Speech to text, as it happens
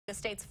the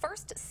state's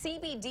first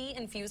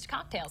CBD-infused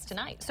cocktails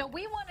tonight. So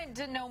we wanted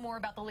to know more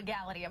about the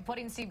legality of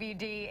putting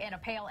CBD in a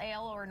pale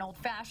ale or an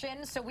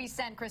old-fashioned, so we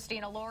sent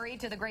Christina Laurie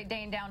to the Great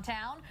Dane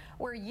downtown,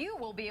 where you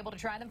will be able to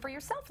try them for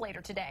yourself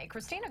later today.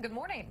 Christina, good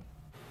morning.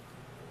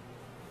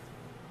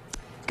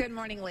 Good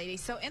morning,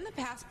 ladies. So in the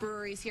past,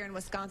 breweries here in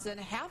Wisconsin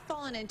have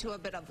fallen into a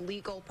bit of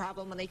legal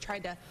problem when they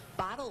tried to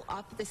bottle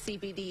up the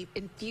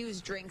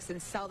CBD-infused drinks and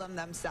sell them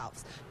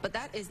themselves. But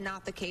that is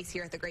not the case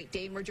here at the Great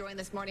Dane. We're joined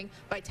this morning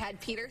by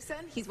Ted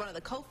Peterson. He's one of the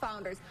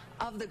co-founders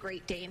of the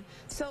Great Dane.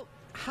 So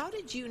how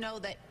did you know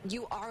that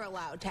you are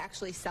allowed to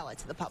actually sell it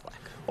to the public?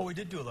 Well, we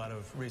did do a lot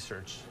of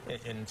research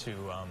into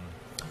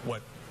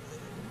what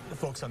the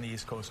folks on the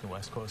East Coast and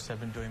West Coast have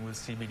been doing with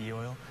CBD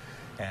oil.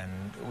 And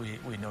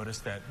we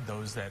noticed that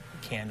those that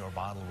canned or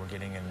bottled were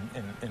getting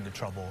into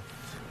trouble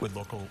with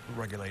local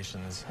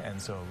regulations,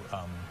 and so,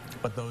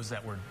 but those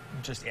that were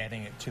just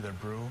adding it to their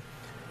brew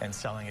and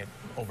selling it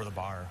over the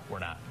bar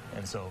were not.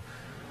 And so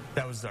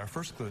that was our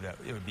first clue that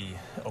it would be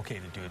okay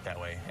to do it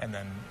that way. And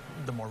then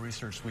the more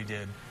research we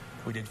did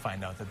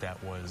find out that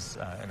that was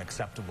an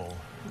acceptable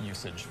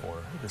usage for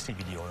the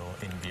CBD oil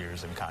in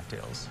beers and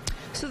cocktails.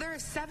 So there are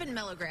 7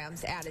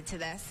 milligrams added to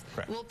this.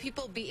 Correct. Will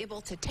people be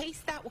able to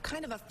taste that? What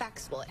kind of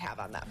effects will it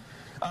have on them?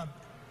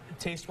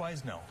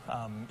 Taste-wise, no.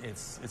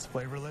 It's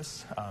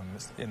flavorless,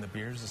 in the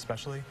beers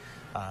especially.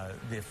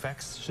 The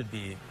effects should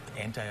be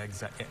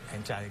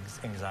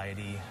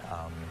anti-anxiety,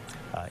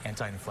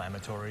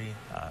 anti-inflammatory,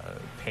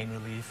 pain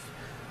relief,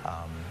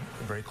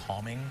 very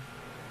calming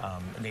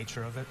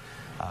nature of it.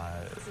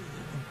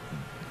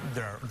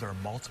 There are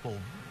multiple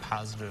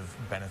positive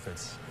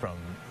benefits from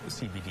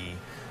CBD,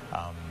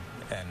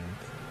 and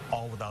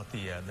all without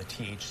the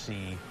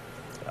THC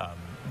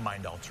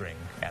mind-altering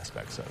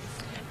aspects of it.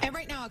 And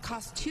right now it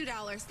costs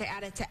 $2 to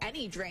add it to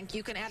any drink.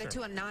 You can add it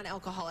to a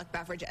non-alcoholic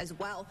beverage as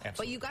well. Absolutely.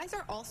 But you guys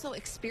are also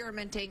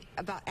experimenting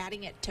about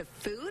adding it to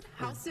food.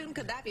 How soon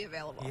could that be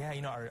available? Yeah,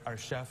 you know, our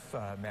chef,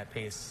 Matt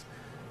Pace,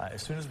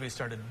 as soon as we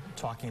started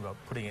talking about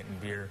putting it in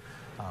beer,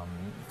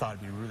 thought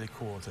it'd be really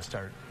cool to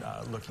start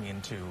looking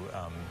into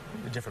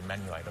different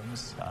menu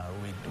items.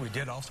 We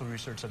did also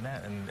research on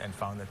that and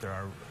found that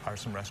there are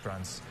some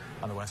restaurants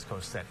on the West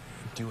Coast that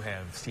do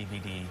have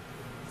CBD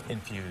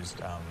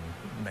infused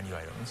menu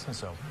items, and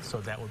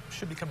so that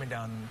should be coming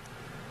down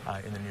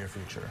in the near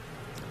future.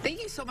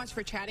 Thank you so much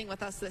for chatting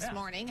with us this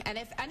morning. And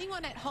if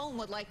anyone at home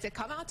would like to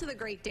come out to the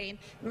Great Dane,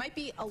 it might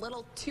be a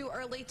little too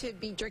early to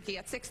be drinking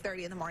at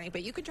 6:30 in the morning,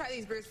 but you can try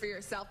these brews for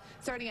yourself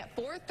starting at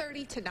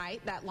 4:30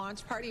 tonight. That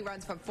launch party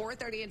runs from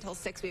 4:30 until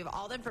 6. We have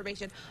all the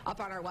information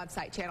up on our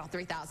website,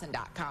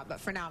 channel3000.com.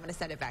 But for now, I'm going to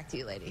send it back to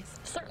you, ladies.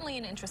 Certainly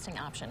an interesting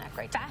option at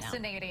Great Dane.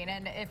 Fascinating,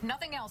 and if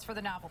nothing else, for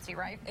the novelty,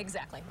 right?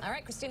 Exactly. All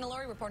right, Christina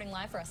Laurie reporting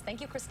live for us.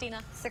 Thank you,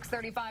 Christina.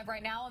 6:35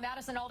 right now.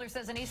 Madison Alder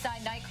says an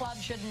Eastside nightclub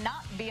should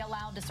not be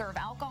allowed to serve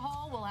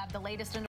alcohol. We'll have the latest in